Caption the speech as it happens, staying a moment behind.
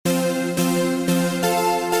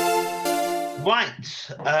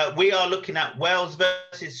Right, we are looking at Wales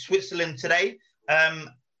versus Switzerland today.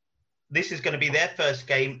 This is going to be their first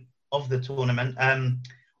game of the tournament.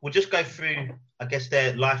 We'll just go through, I guess,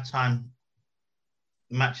 their lifetime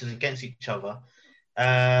matches against each other.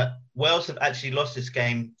 Wales have actually lost this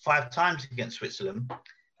game 5 times against Switzerland.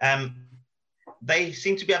 They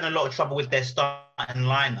seem to be having a lot of trouble with their starting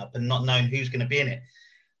lineup and not knowing who's going to be in it.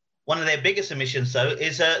 One of their biggest omissions, though,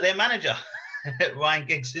 is their manager. Ryan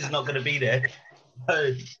Giggs is not going to be there.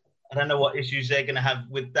 So I don't know what issues they're going to have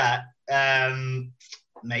with that.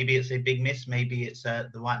 Maybe it's a big miss. Maybe it's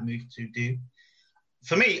the right move to do.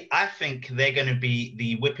 For me, I think they're going to be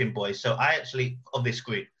the whipping boys. So I actually, of this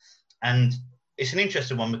group, and it's an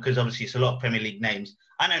interesting one because obviously it's a lot of Premier League names.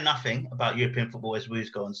 I know nothing about European football as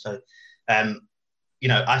Wu's gone. So,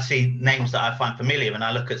 I see names that I find familiar and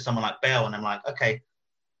I look at someone like Bale and I'm like, okay,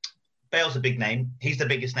 Bale's a big name. He's the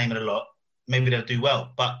biggest name of the lot. Maybe they'll do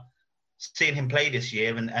well. But seeing him play this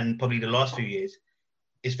year and probably the last few years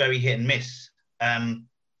is very hit and miss.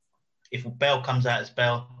 If Bale comes out as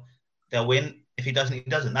Bale, they'll win. If he doesn't, he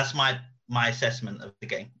doesn't. That's my assessment of the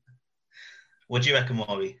game. What do you reckon,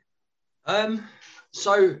 Maury?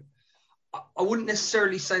 So I wouldn't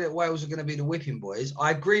necessarily say that Wales are going to be the whipping boys.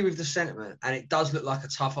 I agree with the sentiment, and it does look like a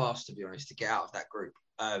tough ask, to be honest, to get out of that group.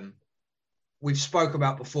 We've spoke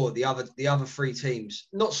about before the other 3 teams,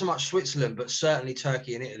 not so much Switzerland, but certainly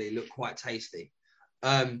Turkey and Italy look quite tasty.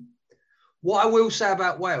 What I will say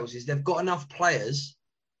about Wales is they've got enough players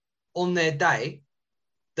on their day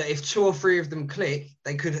that if 2 or 3 of them click,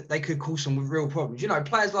 they could cause some real problems.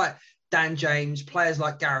 Players like Dan James, players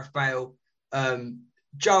like Gareth Bale,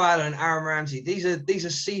 Joe Allen, Aaron Ramsey. These are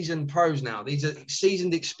seasoned pros now. These are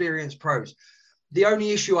seasoned, experienced pros. The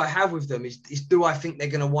only issue I have with them is do I think they're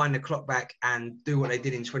going to wind the clock back and do what they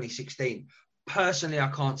did in 2016? Personally, I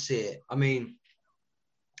can't see it. I mean,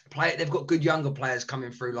 they've got good younger players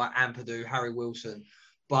coming through like Ampadu, Harry Wilson.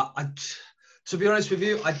 But to be honest with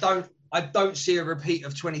you, I don't see a repeat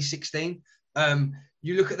of 2016.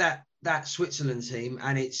 You look at that Switzerland team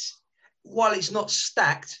and while it's not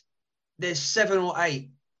stacked, there's 7 or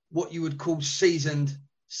 8 what you would call seasoned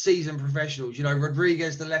professionals.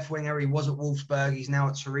 Rodriguez, the left winger, he was at Wolfsburg. He's now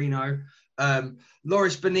at Torino.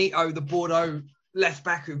 Loris Benito, the Bordeaux left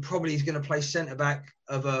back, who probably is going to play centre back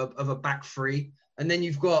of a back 3. And then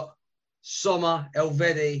you've got Sommer,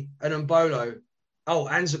 Elvedi, and Mbolo. Oh,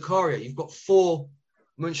 and Zakaria. You've got 4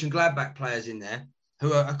 Mönchengladbach players in there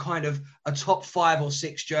who are a kind of a top 5 or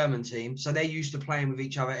 6 German team. So they're used to playing with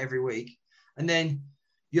each other every week. And then,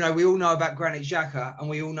 we all know about Granit Xhaka and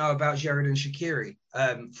we all know about Sheridan Shaqiri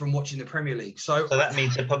from watching the Premier League. So that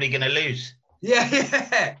means they're probably going to lose. Yeah.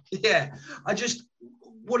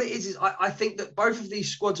 What it is I think that both of these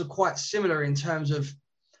squads are quite similar in terms of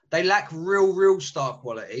they lack real star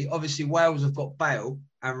quality. Obviously, Wales have got Bale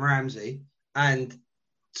and Ramsey, and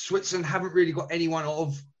Switzerland haven't really got anyone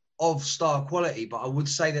of star quality. But I would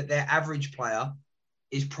say that their average player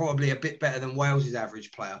is probably a bit better than Wales's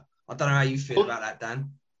average player. I don't know how you feel about that, Dan.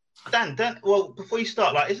 Dan, well, before you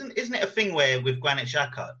start, isn't it a thing where with Granit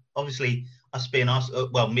Xhaka, obviously us being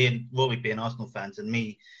Arsenal, me and Rory being Arsenal fans, and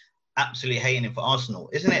me absolutely hating him for Arsenal,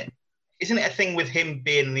 isn't it a thing with him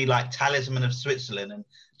being the talisman of Switzerland and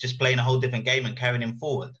just playing a whole different game and carrying him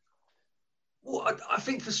forward? Well, I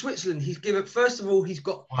think for Switzerland, he's got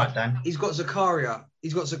Zakaria. He's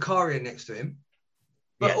got Zakaria next to him,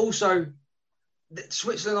 but also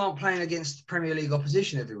Switzerland aren't playing against Premier League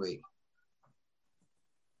opposition every week.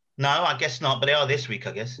 No, I guess not, but they are this week,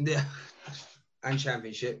 I guess. Yeah, and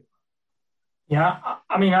Championship. Yeah,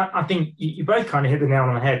 I mean, I think you both kind of hit the nail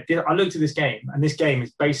on the head. I looked at this game, and this game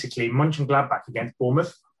is basically Mönchengladbach against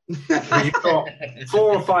Bournemouth. You've got 4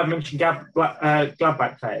 or 5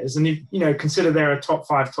 Mönchengladbach players, and consider they're a top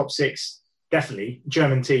 5, top 6, definitely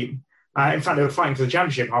German team. In fact, they were fighting for the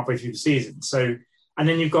Championship halfway through the season. So, and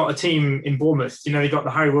then you've got a team in Bournemouth. They've got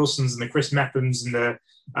the Harry Wilsons and the Chris Mephams and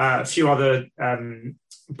a few other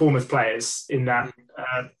Bournemouth players in that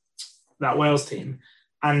Wales team,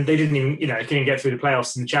 and they didn't even couldn't get through the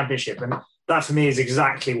playoffs in the Championship. And that for me is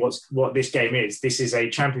exactly what this game is. This is a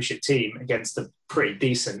Championship team against a pretty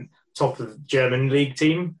decent top of German league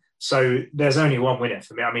team. So there's only one winner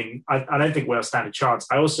for me. I mean, I don't think Wales stand a chance.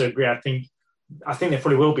 I also agree. I think they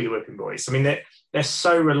probably will be the whipping boys. I mean, they're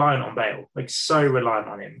so reliant on Bale, so reliant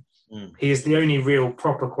on him. He is the only real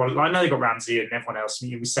proper quality. I know they got Ramsey and everyone else.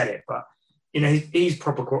 You said it, but he's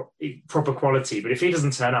proper quality. But if he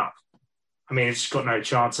doesn't turn up, I mean, it's got no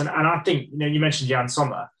chance. And I think you mentioned Jan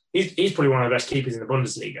Sommer. He's probably one of the best keepers in the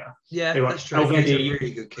Bundesliga. Yeah, that's true. He's a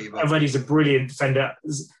really good keeper. Elvedi's a brilliant defender.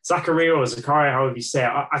 Zakaria or Zakaria, however you say it,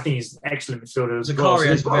 I think he's an excellent midfielder as well.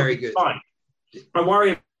 Zakaria is very good. Fine. I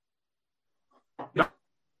worry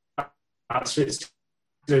about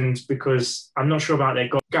Switzerland because I'm not sure about their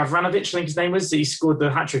goal. Gavranovic, I think his name was. He scored the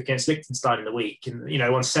hat-trick against Liechtenstein in the week and,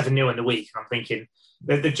 won 7-0 in the week. And I'm thinking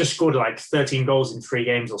they've just scored like 13 goals in 3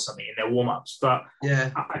 games or something in their warm-ups. But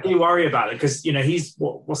yeah, I do worry about it because, he's,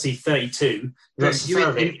 what's he, 32?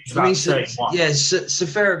 Seferovic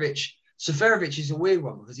is a weird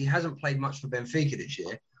one because he hasn't played much for Benfica this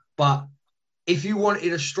year. But if you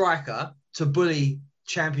wanted a striker to bully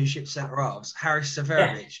Championship centre-halves, Haris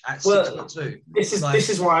Seferovic at 6'2". This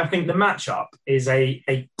is why I think the matchup is a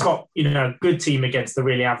top, good team against the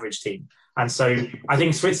really average team. And so I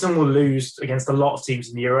think Switzerland will lose against a lot of teams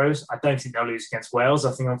in the Euros. I don't think they'll lose against Wales.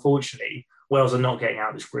 I think, unfortunately, Wales are not getting out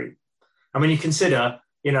of this group. And when you consider,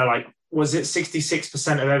 was it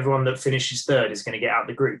 66% of everyone that finishes third is going to get out of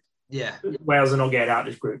the group? Yeah. Wales are not getting out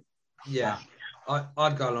of this group. Yeah.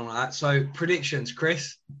 I'd go along with that. So predictions,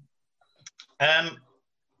 Chris?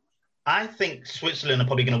 I think Switzerland are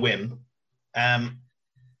probably going to win.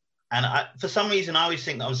 For some reason, I always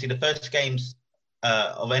think that obviously the first games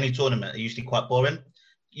of any tournament are usually quite boring,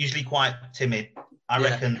 usually quite timid. I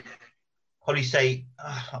reckon probably say,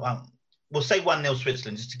 we'll say 1-0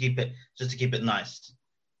 Switzerland just to keep it nice.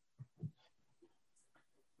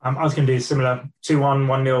 I was going to do similar 2-1,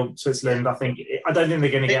 1-0 Switzerland. I don't think they're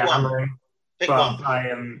going to get a hammering. But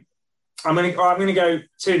I'm going to go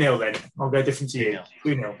 2-0 then. I'll go different to you.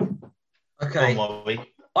 2-0. Okay.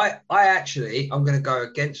 I'm going to go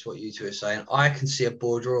against what you two are saying. I can see a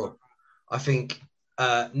ball draw. I think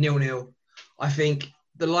 0-0. I think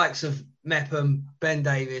the likes of Mepham, Ben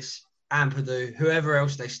Davis, Ampadu, whoever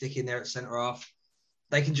else they stick in there at centre-half,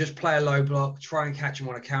 they can just play a low block, try and catch them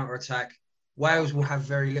on a counter-attack. Wales will have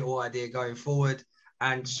very little idea going forward.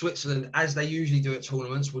 And Switzerland, as they usually do at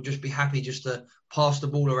tournaments, will just be happy just to pass the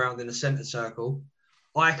ball around in the centre circle.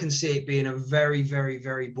 I can see it being a very, very,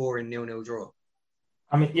 very boring 0-0 draw.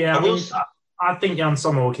 I think Jan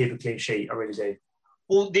Sommer will keep a clean sheet. I really do.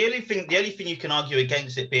 Well, the only thing you can argue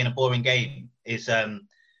against it being a boring game is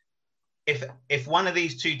if one of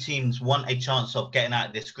these two teams want a chance of getting out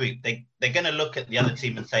of this group, they're going to look at the other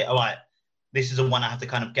team and say, all right, this is the one I have to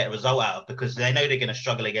kind of get a result out of because they know they're going to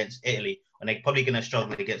struggle against Italy and they're probably going to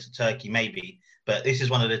struggle against Turkey maybe. But this is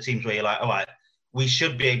one of the teams where you're like, all right, we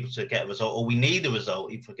should be able to get a result or we need a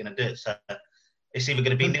result if we're going to do it. So it's either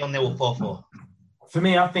going to be 0-0 or 4-4. For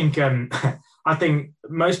me, I think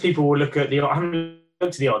most people will look at I haven't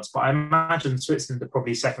looked at the odds, but I imagine Switzerland are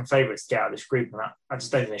probably second favourites to get out of this group. And I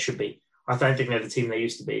just don't think they should be. I don't think they're the team they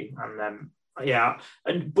used to be. And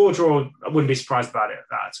and ball draw, I wouldn't be surprised about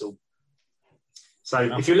that at all. So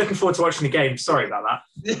if you're looking forward to watching the game, sorry about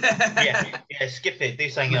that. yeah, skip it. Do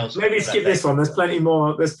something else. Maybe skip this one. There's plenty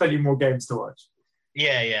more games to watch.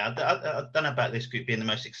 Yeah. I don't know about this group being the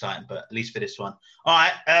most exciting, but at least for this one. All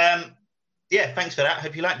right. Thanks for that.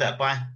 Hope you like that. Bye.